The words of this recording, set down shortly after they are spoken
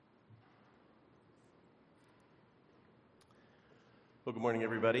Well, good morning,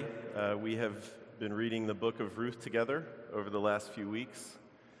 everybody. We have been reading the book of Ruth together over the last few weeks.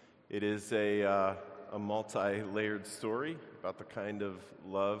 It is a multi-layered story about the kind of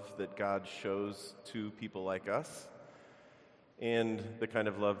love that God shows to people like us and the kind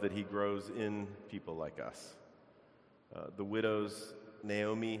of love that he grows in people like us. The widows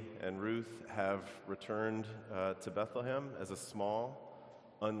Naomi and Ruth have returned to Bethlehem as a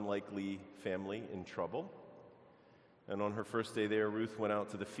small, unlikely family in trouble. And on her first day there, Ruth went out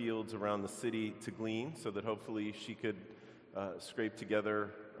to the fields around the city to glean so that hopefully she could scrape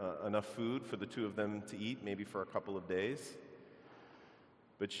together enough food for the two of them to eat, maybe for a couple of days.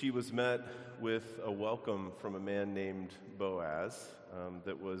 But she was met with a welcome from a man named Boaz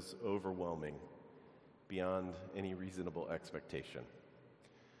that was overwhelming, beyond any reasonable expectation.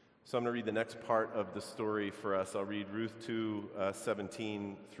 So I'm going to read the next part of the story for us. I'll read Ruth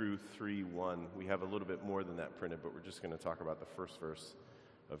 2:17 through 3:1. We have a little bit more than that printed, but we're just going to talk about the first verse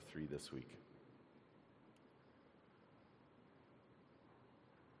of 3 this week.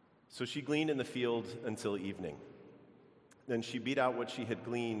 So she gleaned in the field until evening. Then she beat out what she had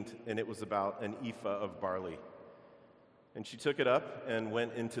gleaned, and it was about an ephah of barley. And she took it up and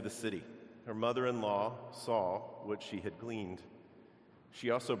went into the city. Her mother-in-law saw what she had gleaned. She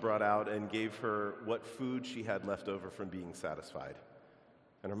also brought out and gave her what food she had left over from being satisfied.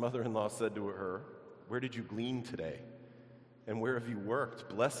 And her mother-in-law said to her, "Where did you glean today? And where have you worked?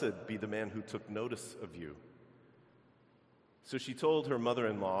 Blessed be the man who took notice of you." So she told her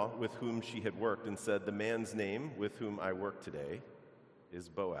mother-in-law with whom she had worked and said, "The man's name with whom I work today is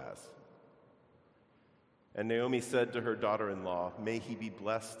Boaz." And Naomi said to her daughter-in-law, "May he be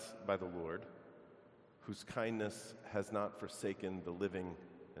blessed by the Lord, whose kindness has not forsaken the living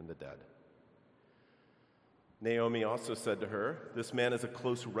and the dead." Naomi also said to her, "This man is a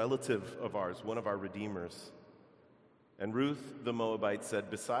close relative of ours, one of our redeemers." And Ruth the Moabite said,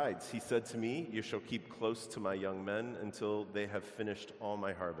 "Besides, he said to me, 'You shall keep close to my young men until they have finished all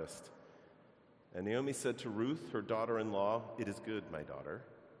my harvest.' And Naomi said to Ruth, her daughter-in-law, 'It is good, my daughter,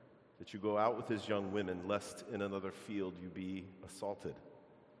 that you go out with his young women, lest in another field you be assaulted.'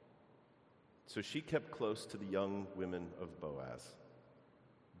 So she kept close to the young women of Boaz,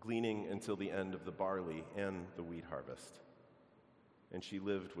 gleaning until the end of the barley and the wheat harvest. And she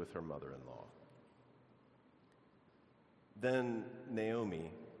lived with her mother-in-law. Then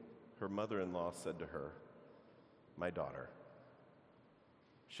Naomi, her mother-in-law, said to her, 'My daughter,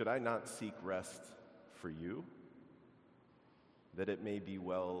 should I not seek rest for you, that it may be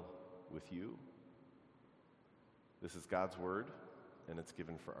well with you?'" This is God's word, and it's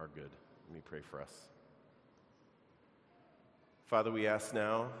given for our good. Let me pray for us. Father, we ask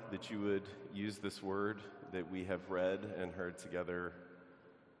now that you would use this word that we have read and heard together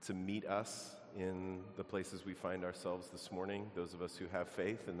to meet us in the places we find ourselves this morning, those of us who have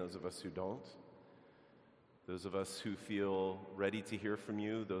faith and those of us who don't, those of us who feel ready to hear from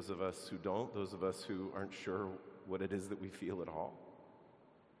you, those of us who don't, those of us who aren't sure what it is that we feel at all.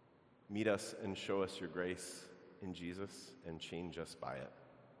 Meet us and show us your grace in Jesus and change us by it.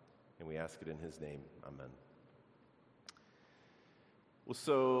 And we ask it in his name. Amen. Well,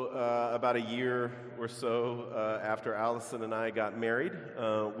 so about a year or so after Allison and I got married,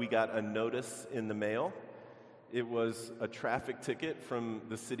 we got a notice in the mail. It was a traffic ticket from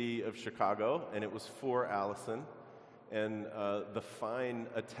the city of Chicago, and it was for Allison. And the fine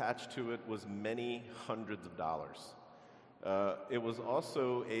attached to it was many hundreds of dollars. It was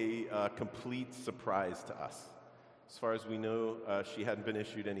also a complete surprise to us. As far as we know, she hadn't been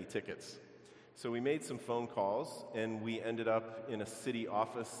issued any tickets. So we made some phone calls, and we ended up in a city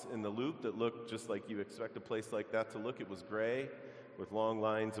office in the Loop that looked just like you expect a place like that to look. It was gray, with long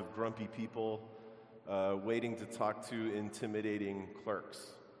lines of grumpy people waiting to talk to intimidating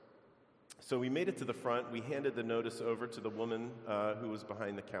clerks. So we made it to the front. We handed the notice over to the woman who was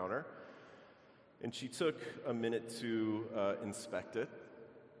behind the counter, and she took a minute to inspect it.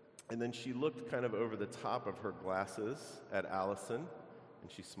 And then she looked kind of over the top of her glasses at Allison,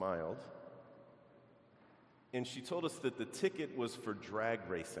 and she smiled. And she told us that the ticket was for drag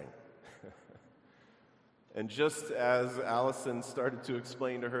racing. And just as Allison started to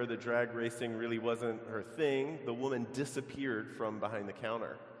explain to her that drag racing really wasn't her thing, the woman disappeared from behind the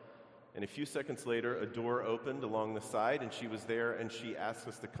counter. And a few seconds later, a door opened along the side, and she was there, and she asked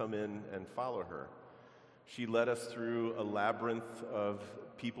us to come in and follow her. She led us through a labyrinth of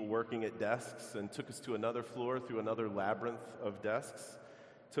people working at desks and took us to another floor through another labyrinth of desks,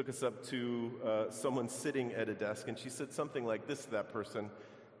 took us up to someone sitting at a desk, and she said something like this to that person,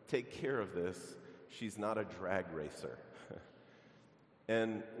 "Take care of this. She's not a drag racer."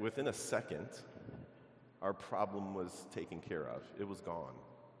 And within a second, our problem was taken care of. It was gone.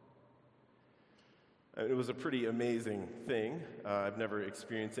 It was a pretty amazing thing. I've never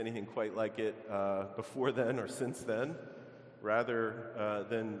experienced anything quite like it before then or since then. Rather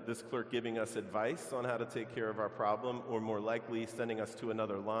than this clerk giving us advice on how to take care of our problem, or more likely sending us to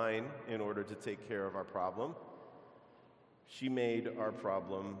another line in order to take care of our problem, she made our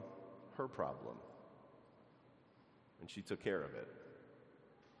problem her problem. And she took care of it.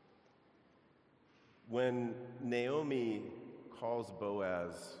 When Naomi calls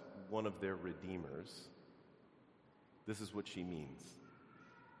Boaz one of their redeemers, this is what she means.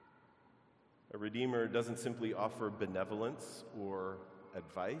 A redeemer doesn't simply offer benevolence or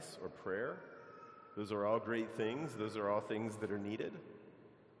advice or prayer. Those are all great things. Those are all things that are needed.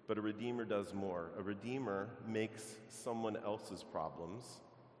 But a redeemer does more. A redeemer makes someone else's problems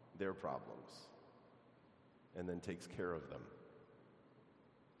their problems and then takes care of them.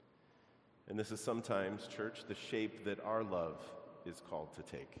 And this is sometimes, church, the shape that our love is called to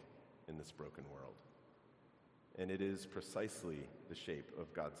take in this broken world. And it is precisely the shape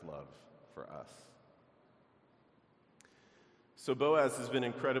of God's love for us. So Boaz has been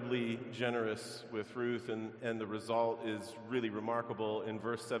incredibly generous with Ruth, and the result is really remarkable. In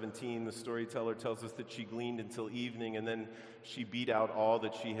verse 17, the storyteller tells us that she gleaned until evening, and then she beat out all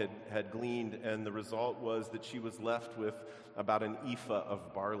that she had gleaned, and the result was that she was left with about an ephah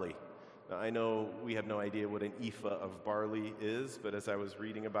of barley. Now, I know we have no idea what an ephah of barley is, but as I was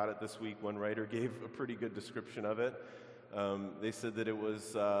reading about it this week, one writer gave a pretty good description of it. They said that it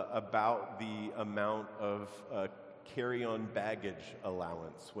was about the amount of carry-on baggage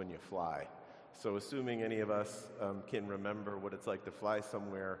allowance when you fly. So assuming any of us can remember what it's like to fly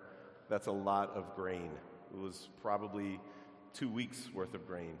somewhere, that's a lot of grain. It was probably 2 weeks worth of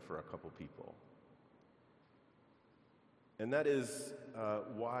grain for a couple people. And that is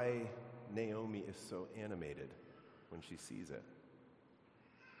why Naomi is so animated when she sees it.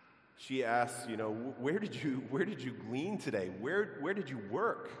 She asks, where did you glean today? Where did you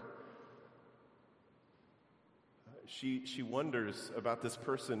work? She wonders about this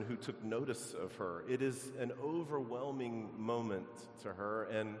person who took notice of her. It is an overwhelming moment to her,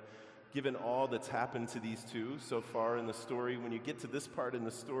 and given all that's happened to these two so far in the story, when you get to this part in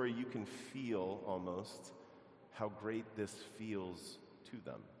the story, you can feel almost how great this feels to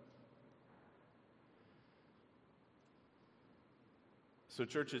them. So,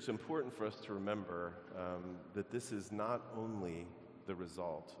 church, it's important for us to remember that this is not only the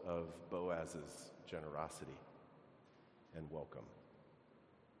result of Boaz's generosity and welcome.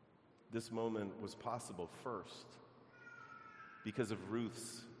 This moment was possible first because of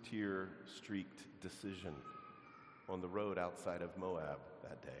Ruth's tear-streaked decision on the road outside of Moab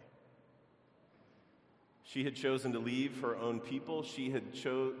that day. She had chosen to leave her own people. She had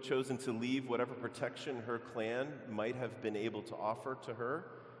chosen to leave whatever protection her clan might have been able to offer to her,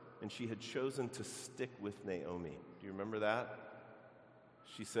 and she had chosen to stick with Naomi. Do you remember that?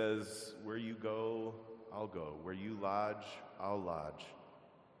 She says, "Where you go, I'll go. Where you lodge, I'll lodge.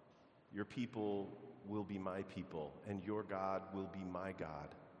 Your people will be my people, and your God will be my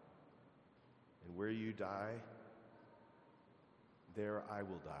God. And where you die, there I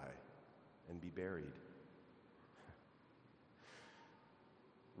will die and be buried."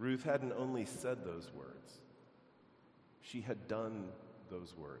 Ruth hadn't only said those words, she had done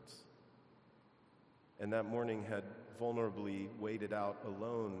those words. And that morning had vulnerably waded out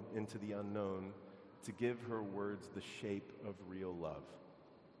alone into the unknown to give her words the shape of real love.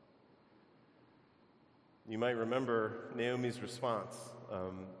 You might remember Naomi's response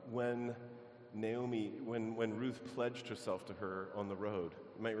when Ruth pledged herself to her on the road.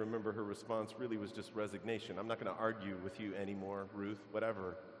 You might remember her response really was just resignation. "I'm not going to argue with you anymore, Ruth,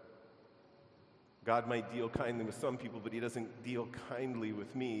 whatever. God might deal kindly with some people, but he doesn't deal kindly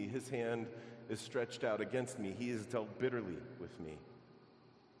with me. His hand is stretched out against me. He has dealt bitterly with me."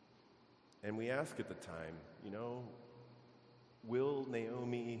 And we ask at the time, will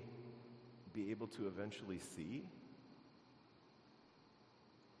Naomi be able to eventually see?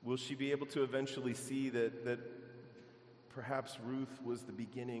 Will she be able to eventually see that perhaps Ruth was the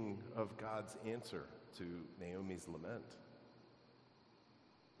beginning of God's answer to Naomi's lament?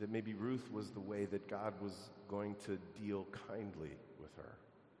 That maybe Ruth was the way that God was going to deal kindly with her.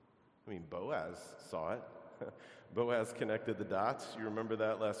 I mean, Boaz saw it. Boaz connected the dots. You remember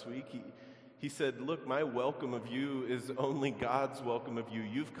that last week? He said, "Look, my welcome of you is only God's welcome of you.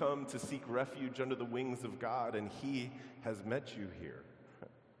 You've come to seek refuge under the wings of God, and he has met you here."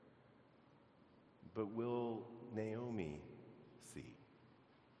 But will Naomi see?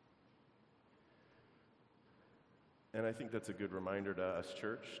 And I think that's a good reminder to us,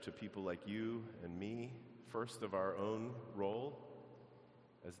 church, to people like you and me, first of our own role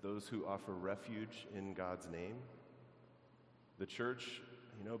as those who offer refuge in God's name. The church,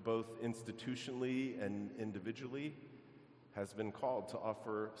 both institutionally and individually, has been called to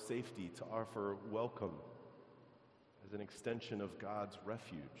offer safety, to offer welcome as an extension of God's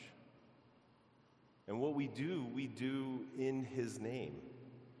refuge. And what we do in His name.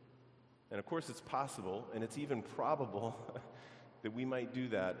 And of course, it's possible, and it's even probable that we might do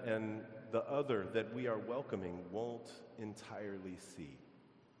that, and the other that we are welcoming won't entirely see.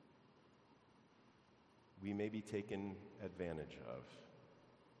 We may be taken advantage of.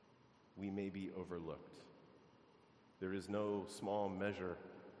 We may be overlooked. There is no small measure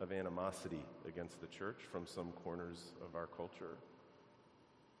of animosity against the church from some corners of our culture.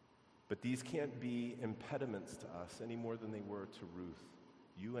 But these can't be impediments to us any more than they were to Ruth.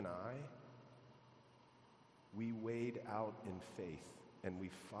 You and I, we wade out in faith and we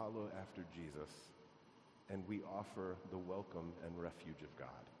follow after Jesus and we offer the welcome and refuge of God.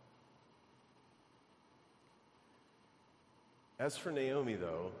 As for Naomi,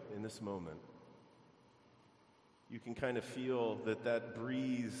 though, in this moment, you can kind of feel that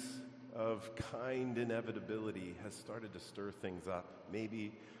breeze of kind inevitability has started to stir things up.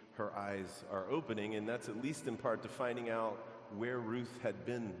 Maybe her eyes are opening, and that's at least in part to finding out where Ruth had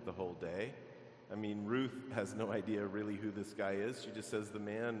been the whole day. I mean, Ruth has no idea really who this guy is. She just says, the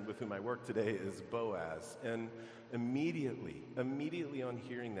man with whom I work today is Boaz. And immediately on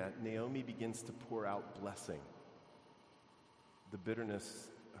hearing that, Naomi begins to pour out blessing. The bitterness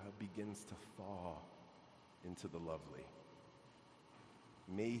begins to thaw into the lovely.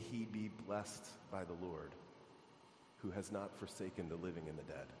 May he be blessed by the Lord, who has not forsaken the living and the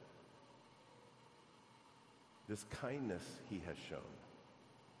dead. This kindness he has shown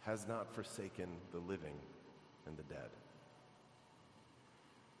has not forsaken the living and the dead.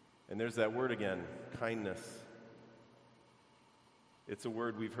 And there's that word again, kindness. It's a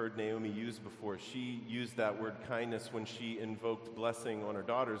word we've heard Naomi use before. She used that word kindness when she invoked blessing on her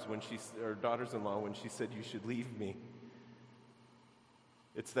daughters-in-law when she said, "You should leave me."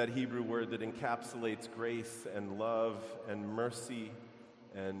 It's that Hebrew word that encapsulates grace and love and mercy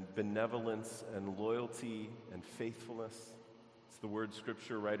and benevolence and loyalty and faithfulness. It's the word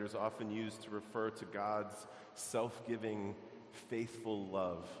Scripture writers often use to refer to God's self-giving, faithful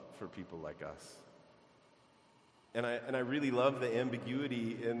love for people like us. And I really love the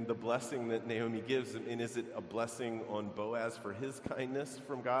ambiguity in the blessing that Naomi gives. I mean, is it a blessing on Boaz for his kindness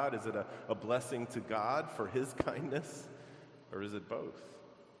from God? Is it a blessing to God for his kindness? Or is it both?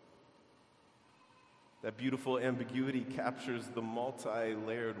 That beautiful ambiguity captures the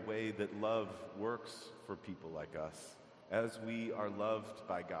multi-layered way that love works for people like us. As we are loved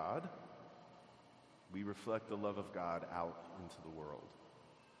by God, we reflect the love of God out into the world.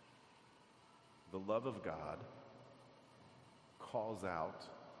 The love of God calls out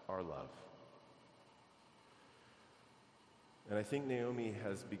our love. And I think Naomi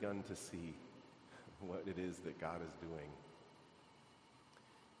has begun to see what it is that God is doing.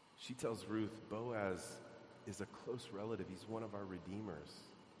 She tells Ruth, Boaz is a close relative. He's one of our redeemers.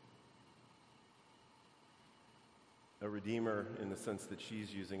 A redeemer, in the sense that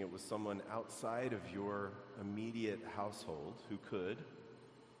she's using it, was someone outside of your immediate household who could,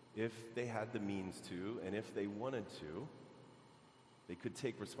 if they had the means to, and if they wanted to, they could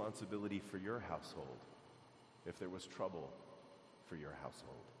take responsibility for your household if there was trouble for your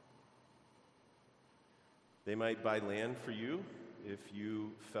household. They might buy land for you if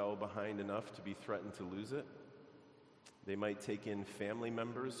you fell behind enough to be threatened to lose it. They might take in family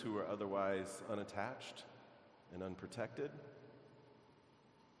members who are otherwise unattached and unprotected.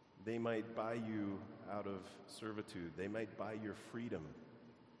 They might buy you out of servitude. They might buy your freedom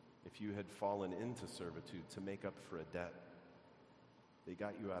if you had fallen into servitude to make up for a debt. They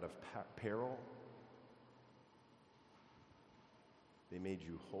got you out of peril. They made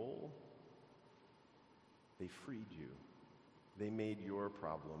you whole. They freed you. They made your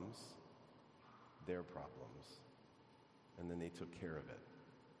problems their problems. And then they took care of it.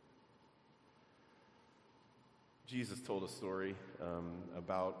 Jesus told a story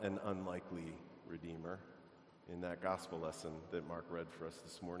about an unlikely redeemer in that gospel lesson that Mark read for us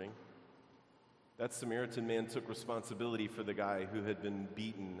this morning. That Samaritan man took responsibility for the guy who had been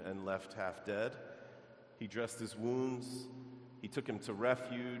beaten and left half dead. He dressed his wounds. He took him to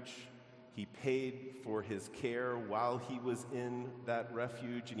refuge. He paid for his care while he was in that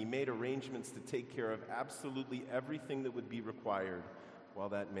refuge, and he made arrangements to take care of absolutely everything that would be required while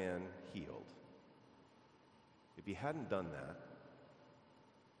that man healed. If he hadn't done that,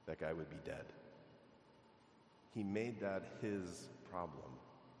 that guy would be dead. He made that his problem.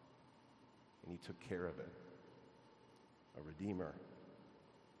 And he took care of it. A redeemer.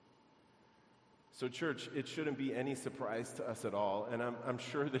 So church, it shouldn't be any surprise to us at all, and I'm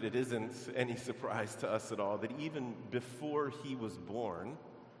sure that it isn't any surprise to us at all, that even before he was born,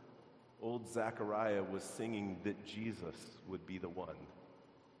 old Zechariah was singing that Jesus would be the one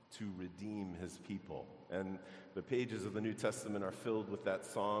to redeem his people. And the pages of the New Testament are filled with that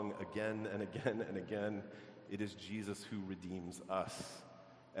song again and again and again. It is Jesus who redeems us.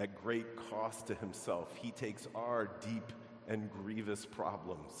 At great cost to himself, he takes our deep and grievous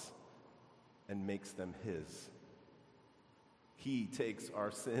problems and makes them his. He takes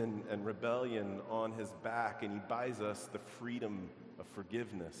our sin and rebellion on his back, and he buys us the freedom of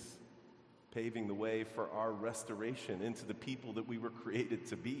forgiveness, paving the way for our restoration into the people that we were created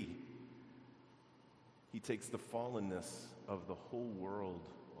to be. He takes the fallenness of the whole world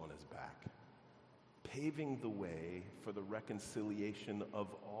on his back, paving the way for the reconciliation of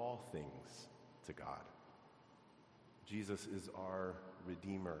all things to God. Jesus is our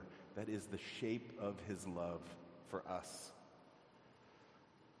Redeemer. That is the shape of his love for us.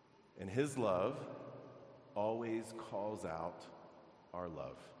 And his love always calls out our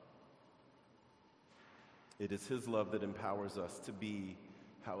love. It is his love that empowers us to be,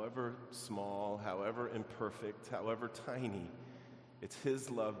 however small, however imperfect, however tiny, it's his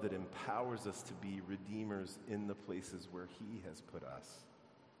love that empowers us to be redeemers in the places where he has put us.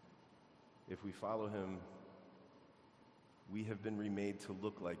 If we follow him, we have been remade to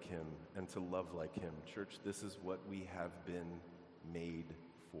look like him and to love like him. Church, this is what we have been made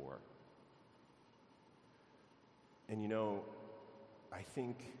for. And you know, I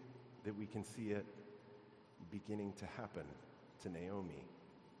think that we can see it beginning to happen to Naomi,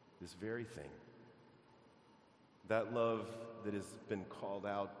 this very thing. That love that has been called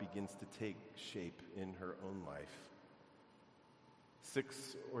out begins to take shape in her own life.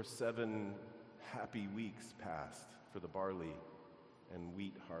 6 or 7 happy weeks passed for the barley and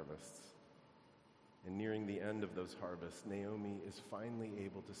wheat harvests. And nearing the end of those harvests, Naomi is finally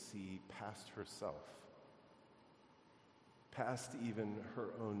able to see past herself, past even her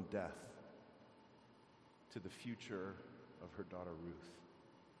own death, to the future of her daughter Ruth.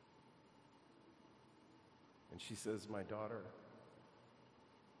 And she says, "My daughter,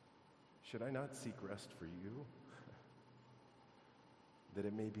 should I not seek rest for you, that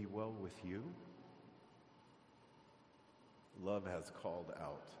it may be well with you?" Love has called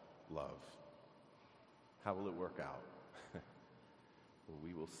out love. How will it work out? Well,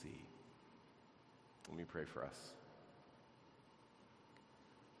 we will see. Let me pray for us.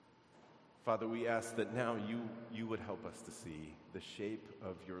 Father, we ask that now you would help us to see the shape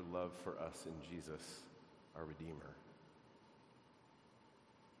of your love for us in Jesus, our Redeemer.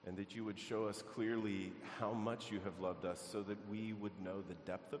 And that you would show us clearly how much you have loved us so that we would know the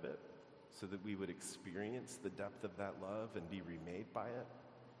depth of it, so that we would experience the depth of that love and be remade by it.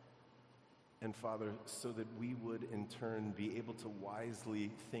 And Father, so that we would in turn be able to wisely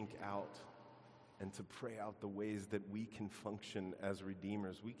think out and to pray out the ways that we can function as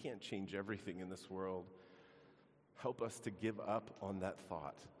redeemers. We can't change everything in this world. Help us to give up on that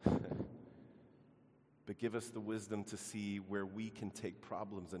thought. But give us the wisdom to see where we can take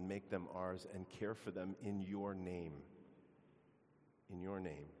problems and make them ours and care for them in your name. In your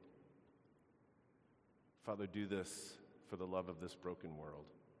name. Father, do this for the love of this broken world.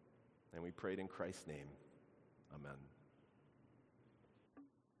 And we pray it in Christ's name. Amen.